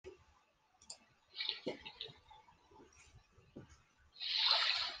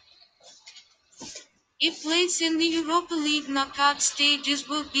A place in the Europa League knockout stages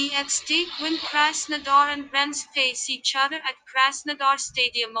will be at stake when Krasnodar and Rennes face each other at Krasnodar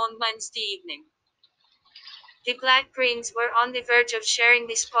Stadium on Wednesday evening. The Black-Greens were on the verge of sharing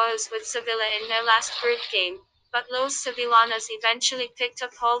the spoils with Sevilla in their last group game, but Los Sevillanos eventually picked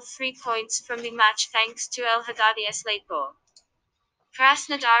up all 3 points from the match thanks to El Haddadi's late goal.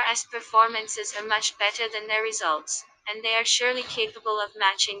 Krasnodar's performances are much better than their results, and they are surely capable of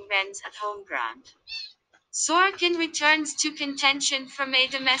matching Rennes at home ground. Sorokin returns to contention from a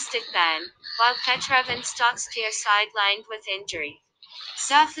domestic ban, while Petrov and Stockstier sidelined with injury.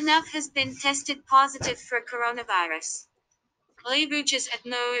 Safanov has been tested positive for coronavirus. Leibouches at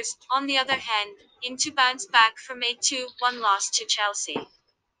Nose, on the other hand, in to bounce back from a 2-1 loss to Chelsea.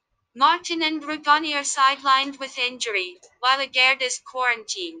 Martin and Rugani are sidelined with injury, while Aguerd is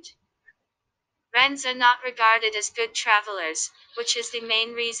quarantined. Rennes are not regarded as good travelers, which is the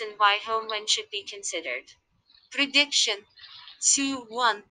main reason why home win should be considered. Prediction 2-1